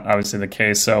Adams. Not obviously the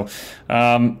case. So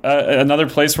another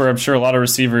place where I'm sure a lot of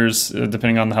receivers,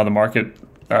 depending on how the market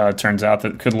turns out,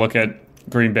 that could look at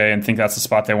Green Bay and think that's the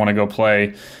spot they want to go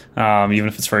play, even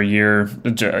if it's for a year.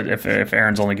 If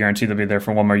Aaron's only guaranteed to be there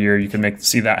for one more year, you can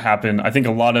see that happen. I think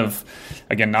a lot of,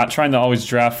 again, not trying to always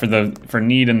draft for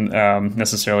need and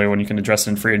necessarily when you can address it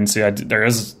in free agency.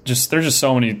 There's just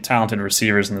so many talented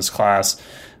receivers in this class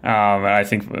And I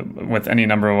think with any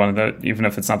number of one of the, even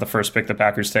if it's not the first pick the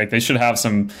Packers take, they should have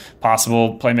some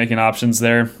possible playmaking options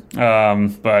there.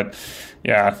 But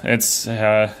yeah, it's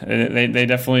they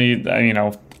definitely,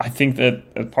 I think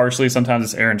that partially sometimes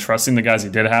it's Aaron trusting the guys he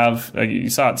did have. You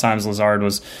saw at times Lazard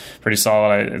was pretty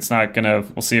solid. It's not going to,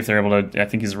 we'll see if they're able to, I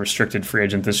think he's a restricted free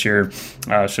agent this year,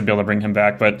 should be able to bring him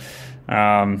back. But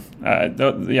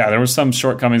there was some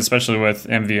shortcomings, especially with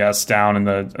MVS down in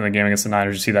the game against the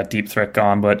Niners. You see that deep threat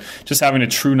gone, but just having a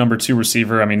true number 2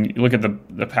 receiver. I mean, you look at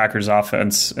the Packers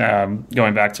offense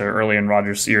going back to early in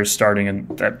Rodgers' years starting,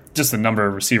 and just the number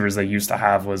of receivers they used to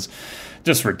have was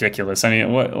just ridiculous. I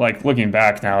mean, looking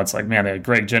back now, it's like, man, they had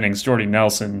Greg Jennings, Jordy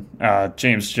Nelson,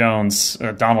 James Jones,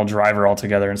 Donald Driver all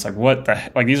together. And it's like, what the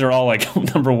heck? Like, these are all like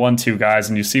number 1, 2 guys.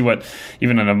 And you see what,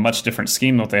 even in a much different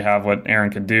scheme that they have, what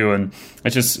Aaron can do. And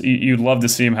it's just, you'd love to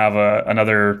see him have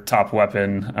another top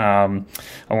weapon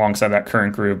alongside that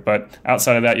current group. But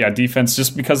outside of that, yeah, defense,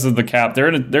 just because of the cap,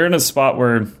 they're in a spot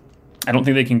where I don't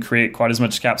think they can create quite as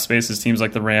much cap space as teams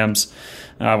like the Rams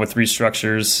with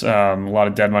restructures. A lot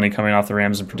of dead money coming off the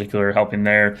Rams in particular, helping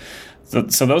there.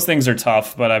 So those things are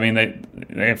tough. But I mean,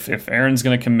 if Aaron's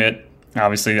going to commit,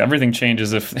 obviously everything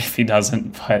changes if he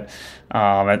doesn't. But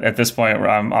at this point,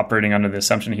 I'm operating under the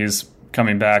assumption he's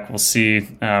coming back. We'll see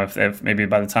if maybe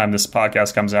by the time this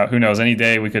podcast comes out, who knows, any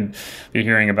day we could be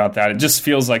hearing about that. It just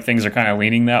feels like things are kind of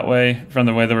leaning that way from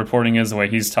the way the reporting is, the way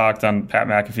he's talked on Pat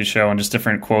McAfee's show, and just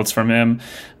different quotes from him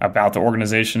about the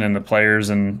organization and the players.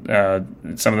 And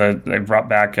they brought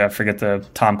back, I forget the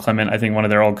Tom Clement, I think one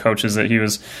of their old coaches that he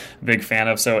was a big fan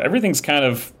of. So everything's kind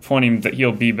of pointing that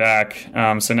he'll be back.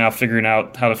 So now figuring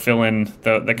out how to fill in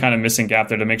the kind of missing gap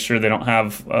there to make sure they don't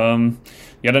have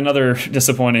yet another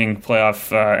disappointing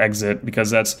playoff exit, because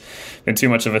that's been too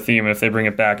much of a theme. If they bring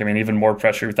it back, I mean, even more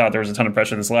pressure. We thought there was a ton of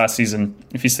pressure this last season.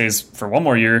 If he stays for one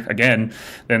more year again,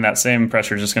 then that same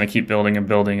pressure is just going to keep building and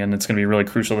building, and it's going to be really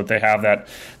crucial that they have that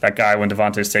guy when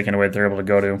Devontae's taken away that they're able to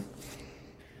go to.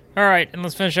 All right, and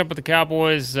let's finish up with the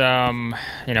Cowboys.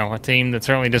 A team that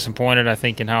certainly disappointed, I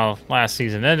think, in how last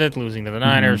season ended, losing to the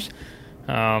Niners.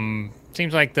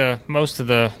 Seems like most of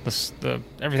the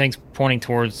everything's pointing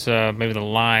towards maybe the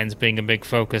lines being a big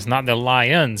focus. Not the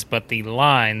Lions, but the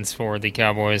lines for the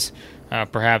Cowboys.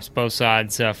 Perhaps both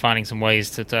sides finding some ways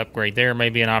to upgrade there.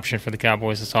 Maybe an option for the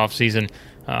Cowboys this offseason.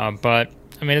 But,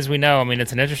 I mean, as we know,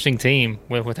 it's an interesting team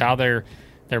with how they're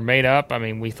made up. I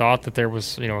mean, we thought that there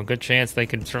was a good chance they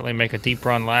could certainly make a deep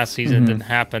run last season. It didn't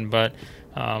happen, but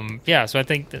so I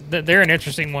think that they're an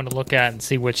interesting one to look at and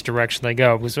see which direction they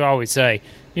go. Because we always say,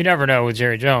 you never know with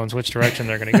Jerry Jones which direction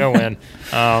they're going to go in.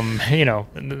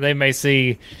 They may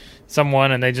see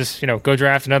someone and they just go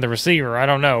draft another receiver. I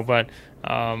don't know, but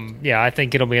I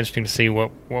think it'll be interesting to see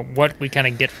what we kind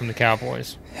of get from the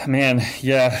Cowboys. Man,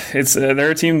 yeah, it's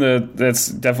they're a team that's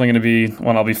definitely going to be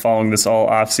one I'll be following this all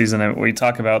off season. And we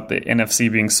talk about the NFC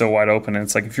being so wide open, and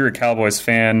it's like if you're a Cowboys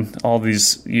fan, all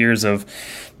these years of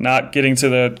not getting to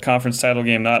the conference title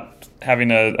game, not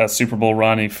having a Super Bowl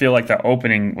run, you feel like the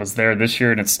opening was there this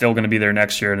year, and it's still going to be there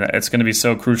next year, and it's going to be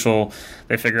so crucial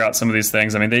they figure out some of these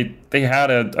things. I mean, they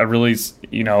had a really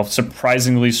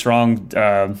surprisingly strong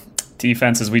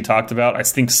defense, as we talked about. I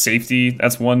think safety,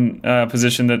 that's one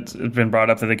position that's been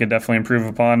brought up that they could definitely improve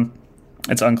upon.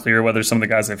 It's unclear whether some of the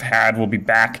guys they've had will be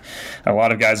back. A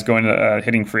lot of guys going to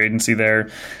hitting free agency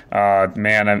there.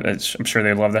 I'm sure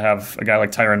they'd love to have a guy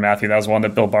like Tyrann Mathieu. That was one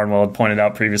that Bill Barnwell had pointed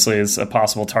out previously as a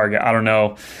possible target. I don't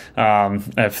know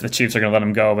if the Chiefs are going to let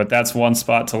him go, but that's one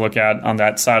spot to look at on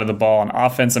that side of the ball. On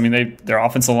offense, I mean, their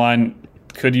offensive line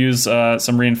could use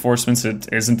some reinforcements.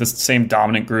 It isn't the same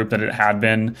dominant group that it had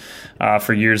been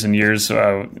for years and years.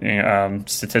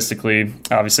 Statistically,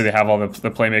 obviously, they have all the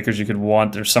playmakers you could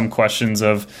want. There's some questions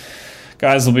of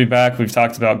guys will be back. We've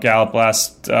talked about Gallup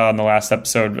on the last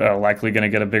episode, likely going to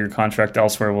get a bigger contract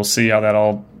elsewhere. We'll see how that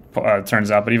all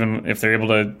turns out. But even if they're able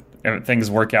to, if things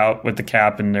work out with the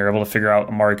cap and they're able to figure out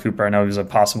Amari Cooper, I know he was a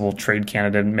possible trade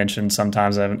candidate mentioned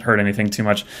sometimes. I haven't heard anything too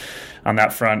much on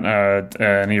that front,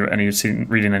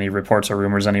 reading any reports or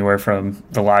rumors anywhere from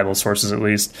reliable sources at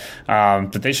least.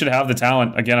 But they should have the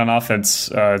talent, again, on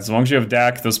offense. As long as you have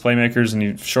Dak, those playmakers, and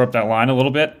you shore up that line a little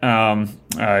bit,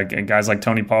 guys like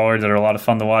Tony Pollard that are a lot of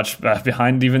fun to watch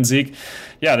behind even Zeke,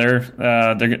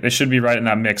 they should be right in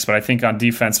that mix. But I think on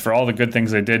defense, for all the good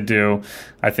things they did do,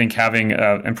 I think having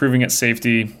improving at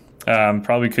safety,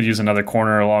 Probably could use another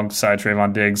corner alongside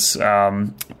Trayvon Diggs.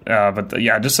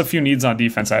 Just a few needs on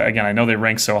defense. I know they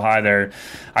rank so high there.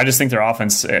 I just think their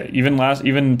offense,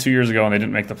 even 2 years ago when they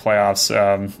didn't make the playoffs,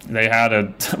 they had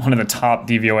one of the top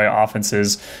DVOA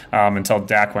offenses until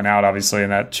Dak went out, obviously,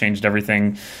 and that changed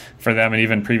everything for them. And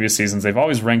even previous seasons, they've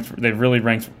really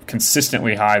ranked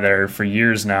consistently high there for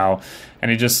years now. And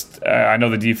I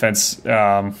know the defense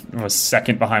was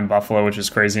second behind Buffalo, which is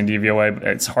crazy in DVOA. But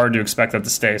it's hard to expect that to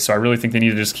stay. So I really think they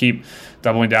need to just keep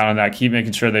doubling down on that, keep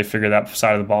making sure they figure that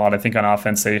side of the ball out. I think on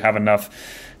offense they have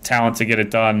enough talent to get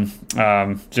it done.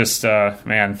 I'm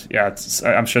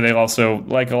sure they also,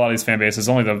 like a lot of these fan bases,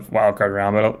 only the wild card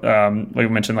round, but like we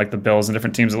mentioned, like the Bills and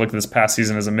different teams that look at this past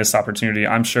season as a missed opportunity.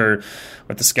 I'm sure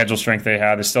with the schedule strength they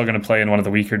had, they're still going to play in one of the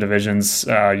weaker divisions.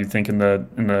 You'd think in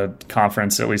the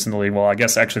conference, at least in the league. Well, I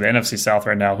guess actually the NFC South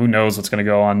right now, who knows what's going to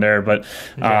go on there? But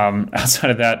outside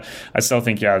of that, I still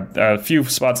think a few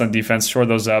spots on defense, shore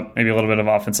those up, maybe a little bit of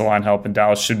offensive line help, and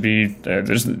Dallas should be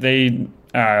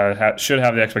should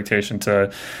have the expectation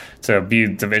to be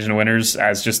division winners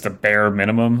as just the bare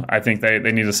minimum. I think they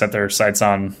need to set their sights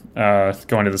on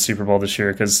going to the Super Bowl this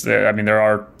year because, there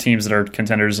are teams that are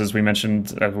contenders, as we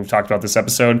mentioned, we've talked about this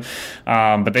episode,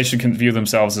 but they should view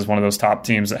themselves as one of those top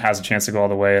teams that has a chance to go all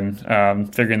the way,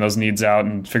 and figuring those needs out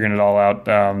and figuring it all out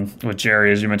with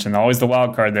Jerry, as you mentioned, always the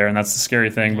wild card there, and that's the scary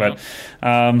thing. But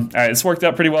it's worked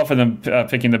out pretty well for them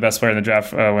picking the best player in the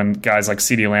draft when guys like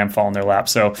CeeDee Lamb fall in their lap.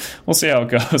 So we'll see how it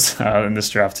goes in this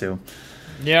draft too.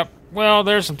 Yep. Well,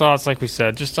 there's some thoughts, like we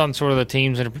said, just on sort of the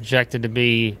teams that are projected to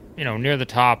be, near the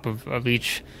top of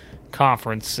each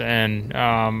conference, and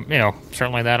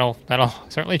certainly that'll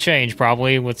certainly change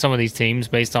probably with some of these teams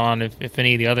based on if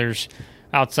any of the others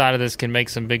outside of this can make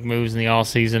some big moves in the off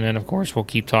season, and of course we'll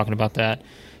keep talking about that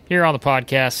here on the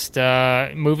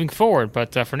podcast moving forward.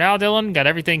 But for now, Dylan, got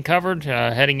everything covered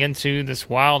heading into this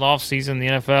wild off season in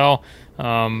the NFL.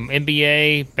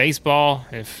 NBA, baseball,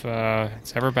 if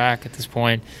it's ever back at this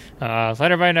point. Let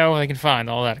everybody know they can find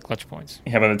all that at Clutch Points.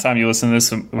 Yeah, by the time you listen to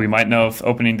this, we might know if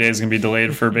opening day is going to be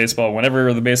delayed for baseball.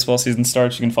 Whenever the baseball season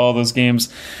starts, you can follow those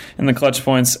games in the Clutch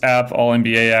Points app, all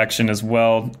NBA action as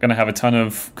well. Going to have a ton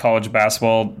of college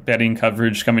basketball betting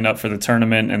coverage coming up for the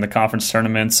tournament and the conference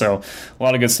tournament, so a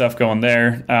lot of good stuff going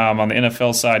there. On the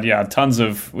NFL side, tons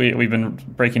of, we've been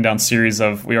breaking down series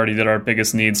of, we already did our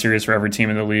biggest need series for every team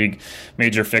in the league,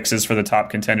 major fixes for the top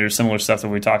contenders, similar stuff that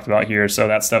we talked about here. So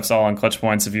that stuff's all on Clutch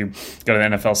Points. If you go to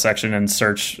the NFL section and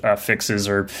search fixes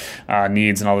or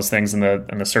needs and all those things in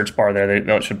the search bar there,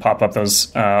 they should pop up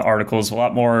those articles. A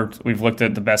lot more. We've looked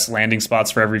at the best landing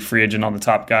spots for every free agent on the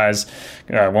top guys.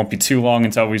 It won't be too long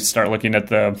until we start looking at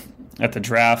the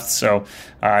draft. So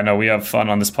I know we have fun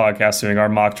on this podcast doing our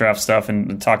mock draft stuff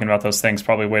and talking about those things.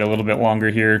 Probably wait a little bit longer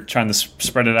here, trying to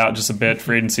spread it out just a bit.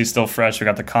 Free agency still fresh. We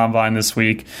got the combine this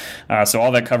week. So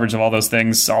all that coverage of all those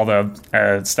things, all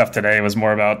the stuff today was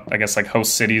more about, I guess, like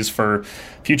host cities for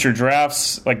future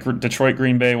drafts, like Detroit,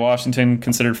 Green Bay, Washington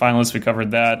considered finalists. We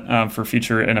covered that for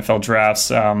future NFL drafts.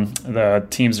 The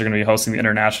teams are going to be hosting the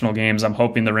international games. I'm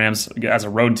hoping the Rams, as a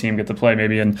road team, get to play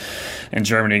maybe in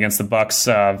Germany against the Bucks.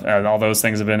 All those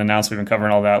things have been announced. We've been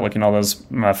covering all that, looking at all those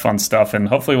fun stuff, and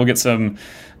hopefully we'll get some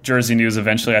jersey news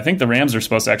eventually. I think the Rams are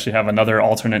supposed to actually have another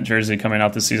alternate jersey coming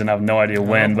out this season. I have no idea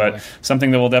when, but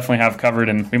something that we'll definitely have covered,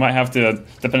 and we might have to,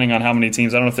 depending on how many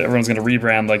teams. I don't know if everyone's going to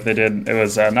rebrand like they did. It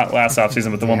was not last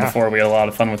offseason, but the one before. We had a lot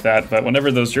of fun with that. But whenever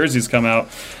those jerseys come out,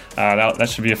 that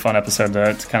should be a fun episode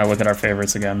to kind of look at our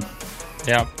favorites again.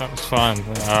 Yeah, that was fun.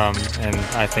 And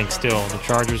I think still the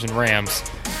Chargers and Rams,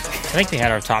 I think they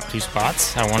had our top two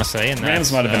spots, I want to say. And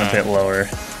Rams might have been a bit lower.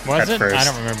 Was it? First. I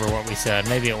don't remember ones what we said.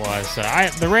 Maybe it was.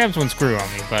 The Rams ones grew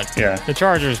on me, but the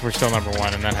Chargers were still number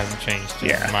one, and that hasn't changed,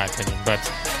 in my opinion.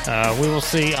 But we will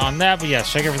see on that. But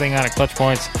yes, check everything out at Clutch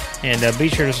Points, and be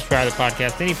sure to subscribe to the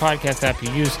podcast. Any podcast app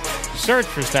you use, search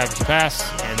for Establish Pass.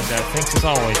 And thanks as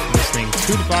always for listening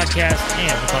to the podcast,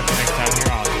 and we'll talk to you next time here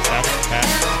on Establish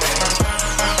Pass.